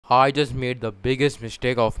I just made the biggest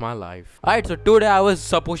mistake of my life. Alright, so today I was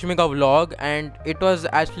supposed to make a vlog and it was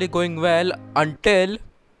actually going well until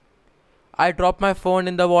I dropped my phone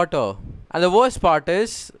in the water. And the worst part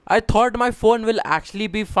is, I thought my phone will actually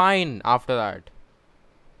be fine after that.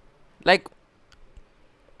 Like,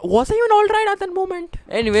 was I even alright at that moment?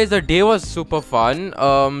 Anyways, the day was super fun.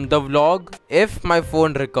 The vlog, if my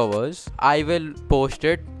phone recovers, I will post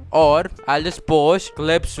it. Or I'll just post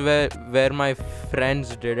clips where my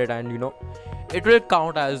friends did it, and it will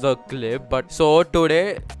count as a clip. But so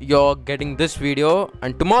today you're getting this video,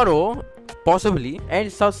 and tomorrow possibly,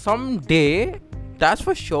 and so someday, that's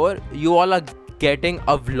for sure, you all are getting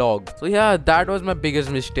a vlog. So yeah, that was my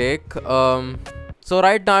biggest mistake. So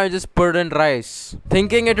right now I just put in rice,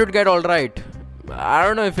 thinking it would get alright. I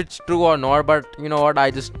don't know if it's true or not, but you know what,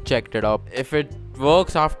 I just checked it up. If it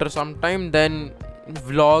works after some time, then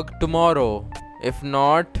vlog tomorrow. If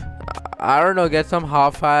not, I don't know, get some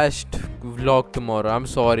half-assed vlog tomorrow. I'm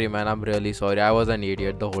sorry, man, I'm really sorry. I was an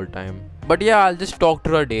idiot the whole time. But yeah, I'll just talk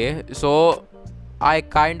to a day. So I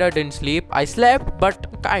kinda didn't sleep. I slept,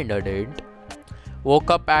 but kinda didn't.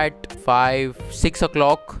 Woke up at 6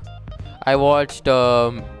 o'clock. I watched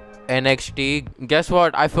NXT. Guess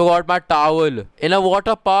what? I forgot my towel. In a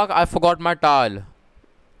water park, I forgot my towel.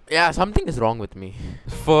 Yeah, something is wrong with me.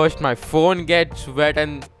 First, my phone gets wet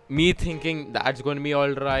and me thinking that's going to be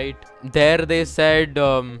alright. There they said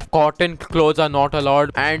cotton clothes are not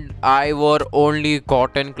allowed, and I wore only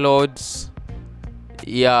cotton clothes.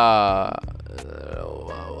 Yeah.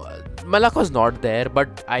 My luck was not there,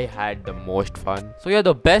 but I had the most fun. So yeah,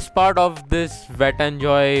 the best part of this Wet and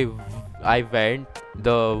Joy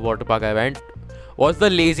the water park I went, was the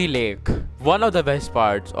lazy lake. One of the best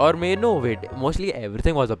parts. Or mostly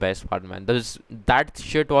everything was the best part, man. That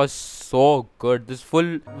shit was so good. This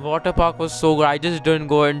full water park was so good. I just didn't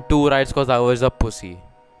go in 2 rides because I was a pussy.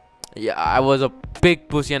 Yeah, I was a big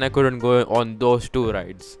pussy and I couldn't go on those 2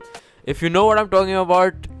 rides. If you know what I'm talking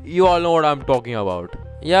about, you all know what I'm talking about.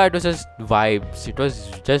 Yeah, it was just vibes. It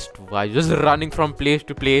was just vibes. Just running from place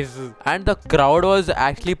to place. And the crowd was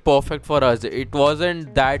actually perfect for us. It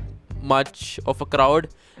wasn't that much of a crowd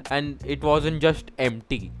and it wasn't just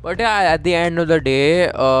empty. But yeah, at the end of the day,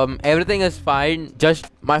 everything is fine.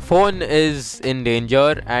 Just my phone is in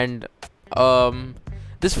danger and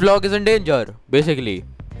this vlog is in danger, basically.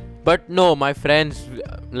 But no, my friends,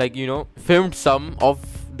 filmed some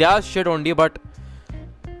of their shit only, but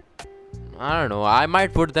I don't know, I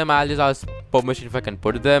might put them. I'll just ask permission if I can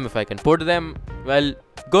put them. If I can put them, well,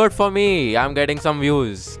 good for me, I'm getting some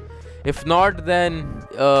views. If not, then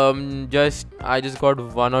I just got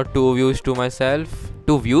 1 or 2 views to myself.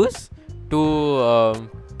 2 views? 2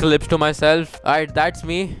 clips to myself. Alright, that's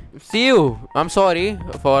me. See you. I'm sorry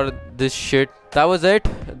for this shit. That was it.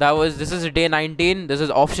 This is day 19. This is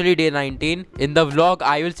officially day 19. In the vlog,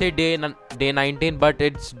 I will say day 19, but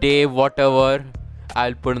it's day whatever.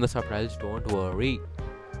 I'll put in the subtitles, don't worry.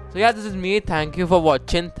 So yeah, this is me. Thank you for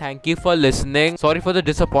watching. Thank you for listening. Sorry for the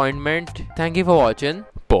disappointment. Thank you for watching.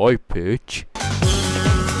 Bye, bitch.